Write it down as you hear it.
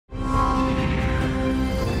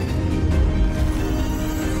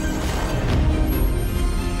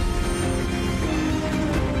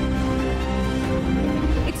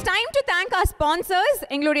our sponsors,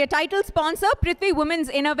 எங்களுடைய title sponsor Prithvi Women's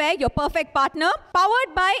Innerwear, your perfect partner.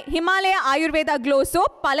 Powered by Himalaya Ayurveda Glow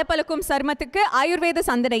Soap, பலபலக்கும் சர்மத்துக்கு ஆயுர்வேத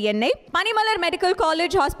சந்தன எண்ணெய். பனிமலர் Medical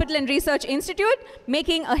College Hospital and Research Institute,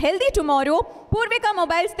 making a healthy tomorrow. Purvika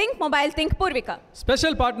Mobiles, think Purvika.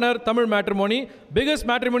 Special partner Tamil Matrimony, biggest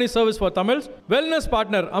matrimony service for Tamils. Wellness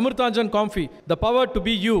partner Amurthanjan Comfy, the power to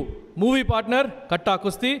be you. Movie partner Katta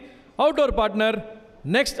Kusti. Outdoor partner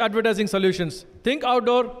Next Advertising Solutions. Think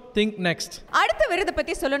outdoor, think next. அடுத்த விருது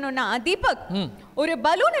பத்தி சொல்லணும்னா தீபக், ஒரு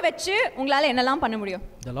பலூனை வச்சு உங்களால என்னலாம் பண்ண முடியும்?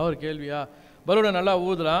 இதெல்லாம் ஒரு கேள்வியா? பலூனை நல்லா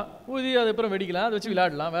ஊதலாம், ஊதி அது அப்புறம் வெடிக்கலாம், அதை வச்சு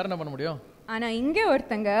விளையாடலாம், வேற என்ன பண்ண முடியும்? ஆனா இங்க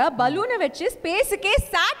ஒருத்தங்க பலூனை வச்சு ஸ்பேஸுக்கே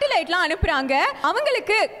சேட்டலைட்லாம் அனுப்புறாங்க.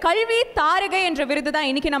 அவங்களுக்கு கல்வி தாரகை என்ற விருது தான்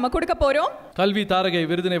இன்னைக்கு நம்ம கொடுக்க போறோம். கல்வி தாரகை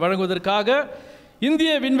விருதினை வழங்குவதற்காக இந்திய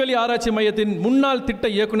விண்வெளி ஆராய்ச்சி மையத்தின் முன்னாள் திட்ட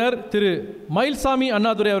இயக்குனர் திரு மயில்சாமி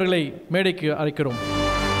அண்ணாதுரை அவர்களை மேடைக்கு அழைக்கிறோம்.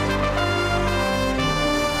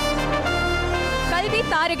 கல்வி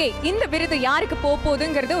தாரகை இந்த விருது யாருக்கு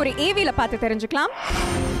போகுதுங்கிறது ஒரு ஏவில பார்த்து தெரிஞ்சுக்கலாம்.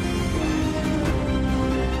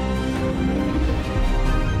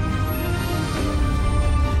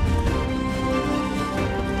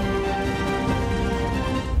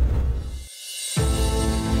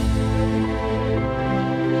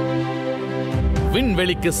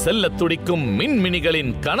 விண்வெளிக்கு செல்ல துடிக்கும்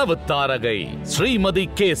மின்மினிகளின் கனவு தாரகை ஸ்ரீமதி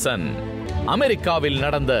கேசன். அமெரிக்காவில்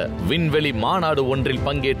நடந்த விண்வெளி மாநாடு ஒன்றில்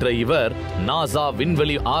பங்கேற்ற இவர் நாசா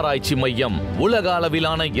விண்வெளி ஆராய்ச்சி மையம் உலக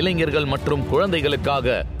அளவிலான இளைஞர்கள் மற்றும்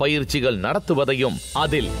குழந்தைகளுக்காக பயிற்சிகள் நடத்துவதையும்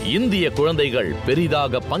அதில் இந்திய குழந்தைகள்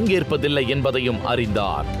பெரிதாக பங்கேற்பதில்லை என்பதையும்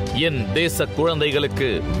அறிந்தார். என் தேச குழந்தைகளுக்கு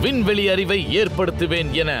விண்வெளி அறிவை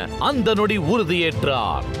ஏற்படுத்துவேன் என அந்த நொடி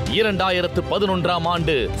உறுதியேற்றார். 2011ஆம்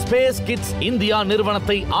ஆண்டு ஸ்பேஸ் கிட்ஸ் இந்தியா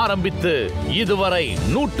நிறுவனத்தை ஆரம்பித்து இதுவரை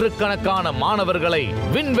நூற்றுக்கணக்கான மாணவர்களை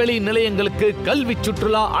விண்வெளி நிலையங்களுக்கு கல்வி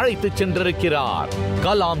சுற்றுலா அழைத்து சென்றிருக்கிறார்.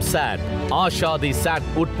 கலாம் சாட், ஆஷாதி சாட்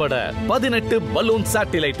உட்பட 18 பலூன்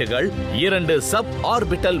சேட்டிலைட்டுகள், 2 சப்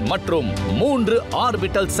ஆர்பிட்டல் மற்றும் 3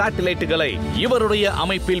 ஆர்பிட்டல் சேட்டிலைட்டுகளை இவருடைய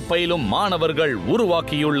அமைப்பில் பயிலும் மாணவர்கள்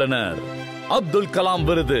உருவாக்கியுள்ளனர். அப்துல் கலாம்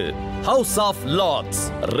விருது, house of Lord's,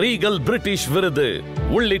 regal British விருது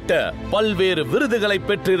உள்ளிட்ட பல்வேறு விருதுகளை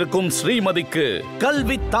பெற்றிருக்கும் ஸ்ரீமதிக்கு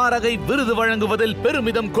கல்வி தாரகை விருது வழங்குவதில்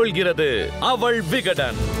பெருமிதம் கொள்கிறது அவள்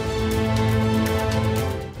விகடன்.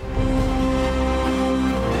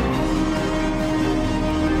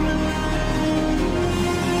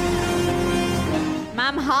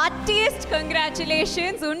 Ma'am, heartiest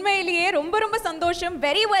congratulations. உண்மையிலேயே ரொம்ப சந்தோஷம்.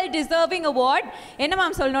 Very well deserving award. என்ன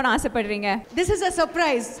மேம் சொல்லணும்னு ஆசைப்படுறீங்க? This is a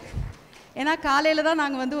surprise. ஏன்னா காலையில் தான்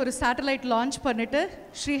நாங்கள் வந்து ஒரு சேட்டலைட் லான்ச் பண்ணிவிட்டு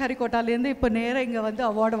ஸ்ரீஹரிகோட்டாலேருந்து இப்போ நேராக இங்கே வந்து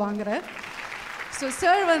அவார்டு வாங்குகிறேன். ஸோ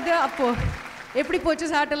சார் வந்து அப்போது எப்படி போச்சு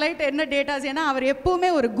சேட்டலைட், என்ன டேட்டாஸ், ஏன்னா அவர் எப்போவுமே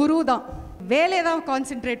ஒரு குரு தான், வேலையை தான்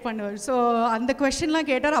கான்சென்ட்ரேட் பண்ணுவார். ஸோ அந்த கொஸ்டின்லாம்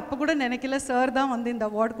கேட்டார். அப்போ கூட நினைக்கல சார் தான் வந்து இந்த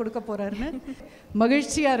அவார்டு கொடுக்க போகிறாருன்னு.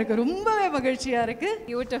 மகிழ்ச்சியாக இருக்குது, ரொம்பவே மகிழ்ச்சியாக இருக்குது.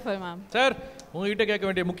 Beautiful ma'am. சார், உங்ககிட்ட கேட்க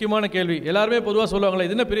வேண்டிய முக்கியமான கேள்வி, எல்லாருமே பொதுவாக சொல்லுவாங்களே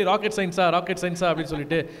இது என்ன பெரிய ராக்கெட் சயின்ஸா அப்படின்னு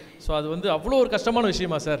சொல்லிட்டு. ஸோ அது வந்து அவ்வளோ ஒரு கஷ்டமான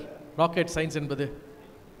விஷயமா சார் ராக்கெட் சயின்ஸ் என்பது?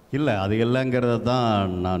 இல்லை, அது இல்லைங்கிறத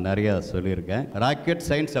தான் நான் நிறையா சொல்லியிருக்கேன். ராக்கெட்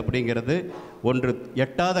சயின்ஸ் அப்படிங்கிறது ஒன்று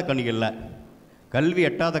எட்டாத கனி இல்லை, கல்வி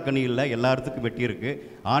எட்டாத கனி இல்லை, எல்லாத்துக்கும் வெட்டி இருக்குது.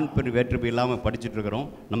 ஆண் பெண் வேற்றுமை இல்லாமல் படிச்சுட்ருக்கிறோம்,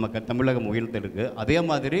 நம்ம தமிழகம் உயர்த்து இருக்குது. அதே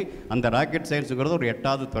மாதிரி அந்த ராக்கெட் சயின்ஸுங்கிறது ஒரு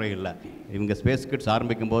எட்டாவது துறை இல்லை. இவங்க ஸ்பேஸ் கிட்ஸ்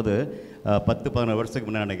ஆரம்பிக்கும் போது 10-11 வருஷத்துக்கு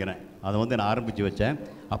முன்னாடி நினைக்கிறேன் அதை வந்து நான் ஆரம்பித்து வச்சேன்.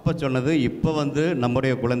 அப்போ சொன்னது, இப்போ வந்து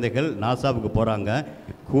நம்முடைய குழந்தைகள் நாசாவுக்கு போகிறாங்க,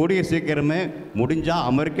 கூடிய சீக்கிரமே முடிஞ்சால்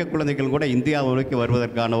அமெரிக்க குழந்தைகள் கூட இந்தியா வரைக்கும்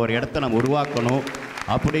வருவதற்கான ஒரு இடத்த நம்ம உருவாக்கணும்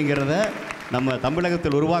அப்படிங்கிறத நம்ம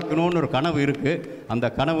தமிழகத்தில் உருவாக்கணும்னு ஒரு கனவு இருக்குது. அந்த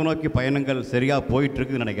கனவு நோக்கி பயணங்கள் சரியாக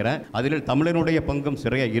போயிட்டுருக்குன்னு நினைக்கிறேன். அதில் தமிழனுடைய பங்கும்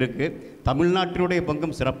சரியாக இருக்குது. தமிழ்நாட்டினுடைய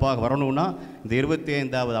பங்கும் சிறப்பாக வரணும்னா இந்த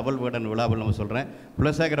 25வது அவல் விகடன் விழாவில் நம்ம சொல்கிறேன்,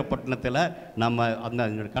 குலசேகரப்பட்டினத்தில் நம்ம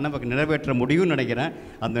அந்த கனவை நிறைவேற்ற முடியும்னு நினைக்கிறேன்.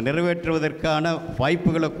 அந்த நிறைவேற்றுவதற்கான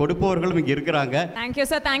வாய்ப்புகளை கொடுப்பவர்களும் இங்கே இருக்கிறாங்க. Thank you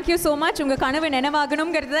sir, thank you so much. உங்கள் கனவு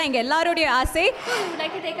நினைவாகணுங்கிறது தான் எங்கள் எல்லாருடைய ஆசை.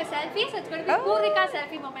 தேங்க்யூ.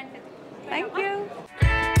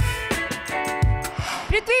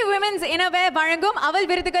 Prithvi Women's Innerwear வழங்கும் அவல்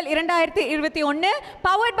விருதுகள் 2021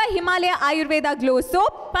 powered by Himalaya Ayurveda Glow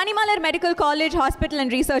Soap, Panimalar medical college hospital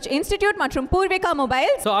and research institute மற்றும் பூர்விகா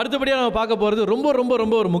மொபைல்ஸ். ஸோ அடுத்தபடியாக நம்ம பார்க்க போகிறது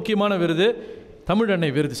ரொம்ப ஒரு முக்கியமான விருது, தமிழ்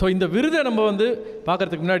அன்னை விருது. ஸோ இந்த விருதை நம்ம வந்து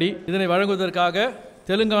பார்க்கறதுக்கு முன்னாடி இதனை வழங்குவதற்காக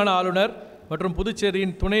தெலுங்கானா ஆளுநர் மற்றும்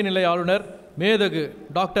புதுச்சேரியின் துணைநிலை ஆளுநர் மேதகு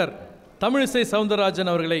டாக்டர் தமிழிசை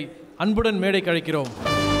சவுந்தரராஜன் அவர்களை அன்புடன் மேடைக்கு அழைக்கிறோம்.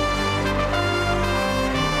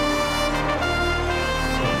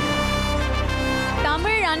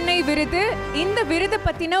 அன்னை விருது, இந்த விருது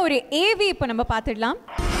பத்தின ஒரு ஏவி இப்ப நம்ம பார்த்துடலாம்.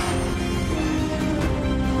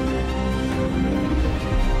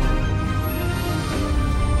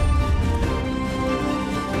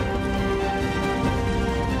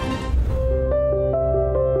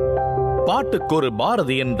 பாட்டுக்கொரு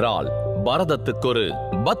பாரதி என்றால் பரதத்துக்கொரு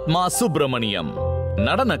பத்மா சுப்பிரமணியம்.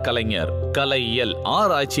 நடன கலைஞர், கலையியல்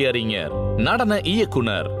ஆராய்ச்சி அறிஞர், நடன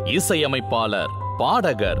இயக்குனர், இசையமைப்பாளர்,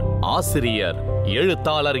 பாடகர், ஆசிரியர்,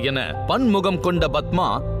 எழுத்தாளர் என பன்முகம் கொண்ட பத்மா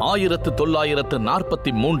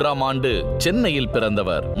 1943ஆம் ஆண்டு சென்னையில்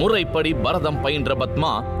பிறந்தவர். முறைப்படி பரதம் பயின்ற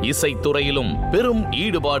பத்மா இசைத்துறையிலும் பெரும்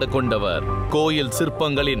ஈடுபாடு கொண்டவர். கோயில்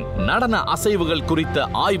சிற்பங்களின் நடன அசைவுகள் குறித்த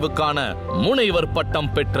ஆய்வுக்கான முனைவர்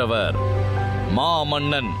பட்டம் பெற்றவர்.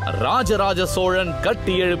 மாமன்னன் ராஜராஜ சோழன்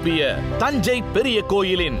கட்டி எழுப்பிய தஞ்சை பெரிய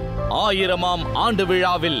கோயிலின் 1000ஆம் ஆண்டு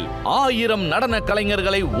விழாவில் 1000 நடன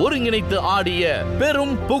கலைஞர்களை ஒருங்கிணைத்து ஆடிய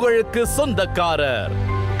பெரும் புகழுக்கு சொந்தக்காரர்.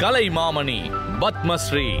 கலைமாமணி,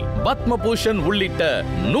 பத்மஸ்ரீ, பத்மபூஷன் உள்ளிட்ட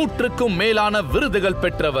 100க்கும் மேலான விருதுகள்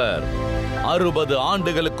பெற்றவர். 60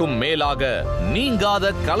 ஆண்டுகளுக்கும் மேலாக நீங்காத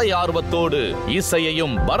கலை ஆர்வத்தோடு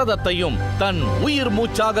இசையையும் பரதத்தையும் தன் உயிர்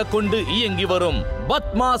மூச்சாக கொண்டு இயங்கி வரும்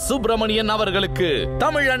பத்மா சுப்பிரமணியன் அவர்களுக்கு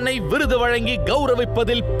தமிழ் அன்னை விருது வழங்கி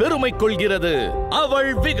கௌரவிப்பதில் பெருமை கொள்கிறது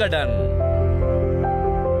அவள் விகடன்.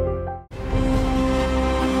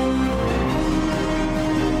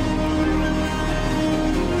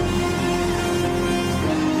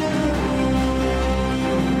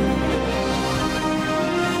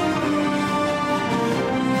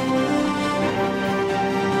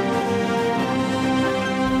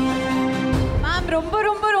 ரொம்ப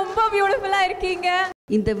ரொம்ப ரொம்ப பியூட்டிஃபுல்லா இருக்கீங்க.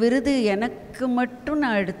 இந்த விருது எனக்கு மட்டும்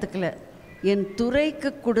நான் எடுத்துக்கல, என் துறைக்கு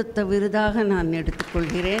கொடுத்த விருதாக நான்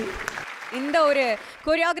எடுத்துக்கொள்கிறேன். இந்த ஒரு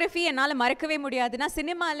கோரியோகிராஃபி என்னால் மறக்கவே முடியாதுன்னா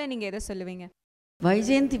சினிமாவில் நீங்கள் எதை சொல்லுவீங்க?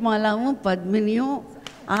 வைஜெயந்தி மாலாவும் பத்மினியும்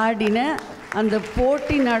ஆடின அந்த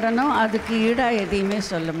போட்டி நடனம் அதுக்கு ஈடாக எதையுமே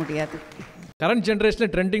சொல்ல முடியாது. கரண்ட்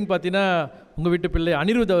ஜென்ரேஷனில் ட்ரெண்டிங் பார்த்தீங்கன்னா உங்கள் வீட்டு பிள்ளை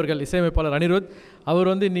அனிருத் அவர்கள், இசையமைப்பாளர் அனிருத்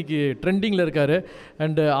அவர் வந்து இன்றைக்கி ட்ரெண்டிங்கில் இருக்கார்.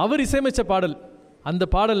 அண்டு அவர் இசையமைச்ச பாடல், அந்த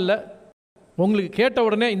பாடலில் உங்களுக்கு கேட்ட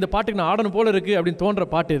உடனே இந்த பாட்டுக்கு நான் ஆடணும் போல இருக்குது அப்படின்னு தோன்ற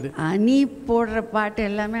பாட்டு இது? அணி போடுற பாட்டு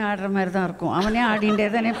எல்லாமே ஆடுற மாதிரி தான் இருக்கும். அவனே ஆடிண்டே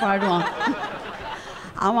தானே பாடுவான்.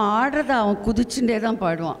 அவன் ஆடுறத அவன் குதிச்சுட்டே தான்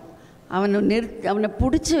பாடுவான். அவனை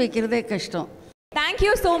பிடிச்சி வைக்கிறதே கஷ்டம்.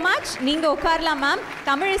 Thank you so much. நீங்கள் உட்காரலாம் மேம்.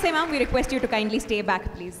 தமிழ் இசை ma'am, we request you to kindly stay back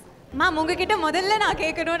please. Ma'am, உங்ககிட்ட முதல்ல நான்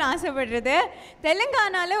கேட்கணும்னு ஆசைப்படுறது,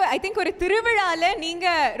 தெலுங்கானாவில் ஐ திங்க் ஒரு திருவிழாவில்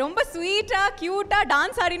நீங்கள் ரொம்ப ஸ்வீட்டாக க்யூட்டாக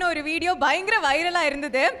டான்ஸ் ஆடின ஒரு வீடியோ பயங்கர வைரலாக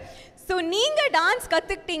இருந்தது. ஸோ நீங்கள் டான்ஸ்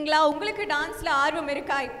கற்றுக்கிட்டீங்களா? உங்களுக்கு டான்ஸில் ஆர்வம்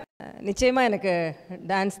இருக்கா? நிச்சயமாக எனக்கு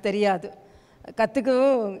டான்ஸ் தெரியாது,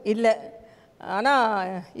 கற்றுக்கவும் இல்லை. ஆனால்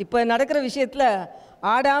இப்போ நடக்கிற விஷயத்தில்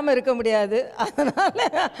ஆடாமல் இருக்க முடியாது. அதனால்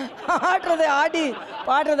ஆடுறதை ஆடி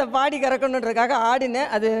பாடுறதை பாடி கறக்கணுன்றதுக்காக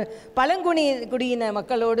ஆடினேன். அது பழங்குடியின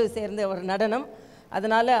மக்களோடு சேர்ந்த ஒரு நடனம்,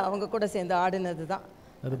 அதனால் அவங்க கூட சேர்ந்து ஆடினது தான்.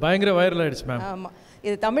 அது பயங்கர வைரல் ஆயிடுச்சு மேம். ஆமாம்,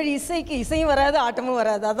 இது தமிழ் இசைக்கு இசையும் வராது, ஆட்டமும்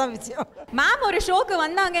வராது, அதான் விஷயம். மேம் ஒரு ஷோக்கு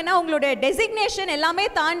வந்தாங்கன்னா உங்களோட டெசிக்னேஷன் எல்லாமே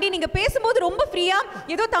தாண்டி நீங்கள் பேசும்போது ரொம்ப ஃப்ரீயாக,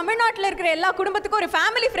 ஏதோ தமிழ்நாட்டில் இருக்கிற எல்லா குடும்பத்துக்கும் ஒரு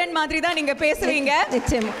ஃபேமிலி ஃப்ரெண்ட் மாதிரி தான் நீங்கள் பேசுவீங்க.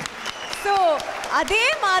 நிச்சயமா. ஸோ அதே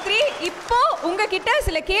மாதிரி இப்போ உங்ககிட்ட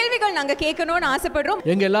சில கேள்விகள் நாங்கள் கேட்கணும்னு ஆசைப்படுறோம்.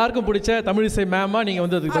 எங்கள் எல்லாருக்கும் பிடிச்ச தமிழ் இசை மேமா நீங்கள்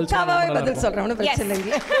வந்து அதுக்கு பதில் சொல்கிறோம்னு பிரச்சனை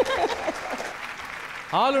இல்லை.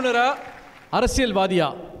 ஆளுநரா அரசியல்வாதியா?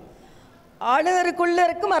 ஆளுநருக்குள்ள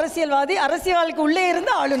இருக்கும் அரசியல்வாதி, அரசியலுக்கு உள்ளே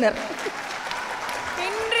இருந்த ஆளுநர்.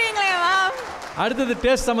 அடுத்தது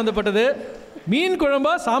டேஸ்ட் சம்பந்தப்பட்டது, மீன்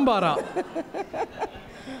குழம்பா சாம்பாரா?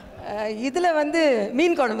 இதில் வந்து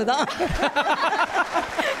மீன் குழம்பு தான்.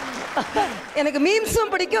 எனக்கு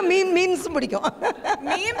மீம்ஸும் பிடிக்கும், மீன்ஸும் பிடிக்கும்.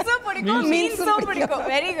 மீன்ஸும் பிடிக்கும்.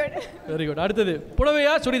 Very good, very good. அடுத்தது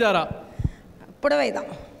புடவையா சுடிதாரா? புடவை தான்.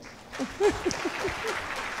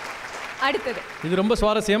 அடுத்தது இது ரொம்ப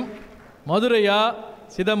சுவாரஸ்யம், மதுரையா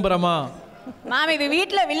சிதம்பரமா? மேம் இது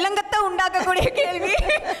வீட்டில் வில்லங்கத்தை உண்டாக்கக்கூடிய கேள்வி,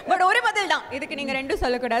 பட் ஒரு பதில் தான் இதுக்கு, நீங்கள் ரெண்டும்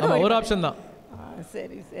சொல்லக்கூடாது, ஒரு ஆப்ஷன் தான்.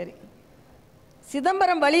 சரி சரி,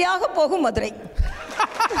 சிதம்பரம் வழியாக போகும் மதுரை.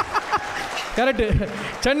 கரெக்ட்.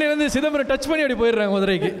 சென்னையிலேருந்து சிதம்பரம் டச் பண்ணி அப்படி போயிடுறாங்க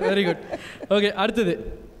மதுரைக்கு. Very good. ஓகே, அடுத்தது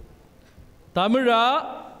தமிழா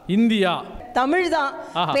இந்தியா? தமிழ் தான்.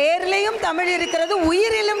 பேர்லையும் தமிழ் இருக்கிறது,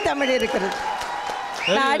 உயிரிலும் தமிழ் இருக்கிறது.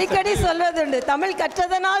 நான் அடிக்கடி சொல்வதுண்டு, தமிழ்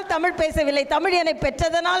கற்றதனால் தமிழ் பேசவில்லை, தமிழ் என்னை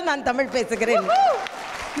பெற்றதனால் நான் தமிழ் பேசுகிறேன்.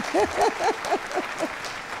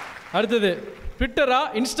 அடுத்தது ட்விட்டரா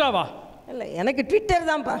இன்ஸ்டாவா? இல்லை, எனக்கு ட்விட்டர்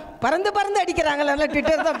தான்ப்பா. பறந்து பறந்து அடிக்கிறாங்களா,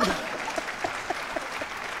 ட்விட்டர் தான்.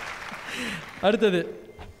 அடுத்தது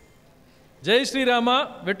ஜெய் ஸ்ரீராமா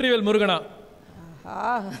வெற்றிவேல் முருகனா?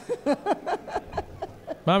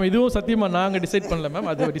 மேம் இதுவும் சத்தியமா நாங்கள் டிசைட் பண்ணல மேம்,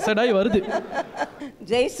 அது டிசைட் ஆகி வருது.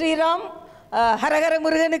 ஜெய் ஸ்ரீராம், ஹரஹர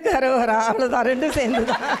முருகனுக்கு ஹரஹரா, அவ்வளோதான், ரெண்டும் சேர்ந்து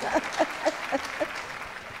தான்.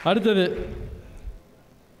 அடுத்தது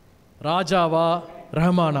ராஜாவா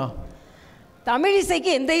ரஹ்மானா? தமிழ்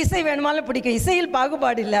இசைக்கு எந்த இசை வேணுமாலும் பிடிக்கும், இசையில்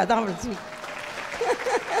பாகுபாடு இல்லை, அதான்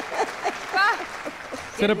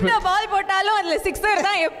எந்த பால் போட்டாலும் அதுல சிக்ஸர்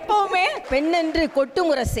தான் எப்பவுமே. பெண் என்று கொட்டு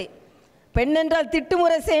முரசே, பெண் என்றால் திட்டு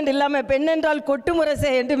முரசே என்று இல்லாமல் பெண் என்றால் கொட்டு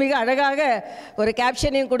முரசே என்று மிக அழகாக ஒரு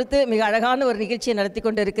கேப்ஷனையும் கொடுத்து மிக அழகான ஒரு நிகழ்ச்சியை நடத்தி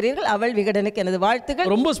கொண்டு இருக்கிறீர்கள். அவள் விகடனுக்கு எனது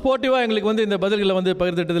வாழ்த்துக்கள். ரொம்ப ஸ்போர்ட்டிவாக எங்களுக்கு வந்து இந்த பதில்களை வந்து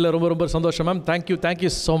பகிர்ந்துட்டதில் ரொம்ப ரொம்ப சந்தோஷம் ma'am.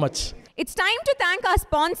 Thank you so much. It's time to thank our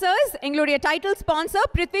sponsors. எங்களுடைய title sponsor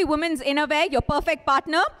Prithvi Women's Innerwear, your perfect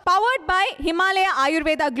partner. Powered by Himalaya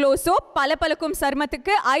Ayurveda Glow Soap, பலபலக்கும்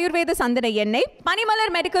சர்மத்துக்கு ஆயுர்வேத சந்தன எண்ணெய்.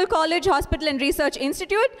 பனிமலர் Medical College Hospital and Research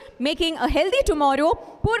Institute, making a healthy tomorrow.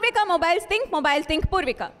 Purvika Mobiles, think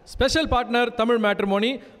Purvika. Special partner Tamil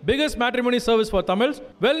Matrimony, biggest matrimony service for Tamils.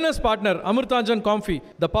 Wellness partner Amurthanjan Comfy,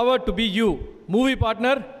 the power to be you. Movie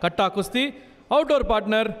partner Katta Kusti. Outdoor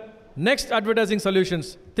partner Next Advertising Solutions.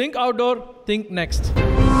 Think outdoor, think next.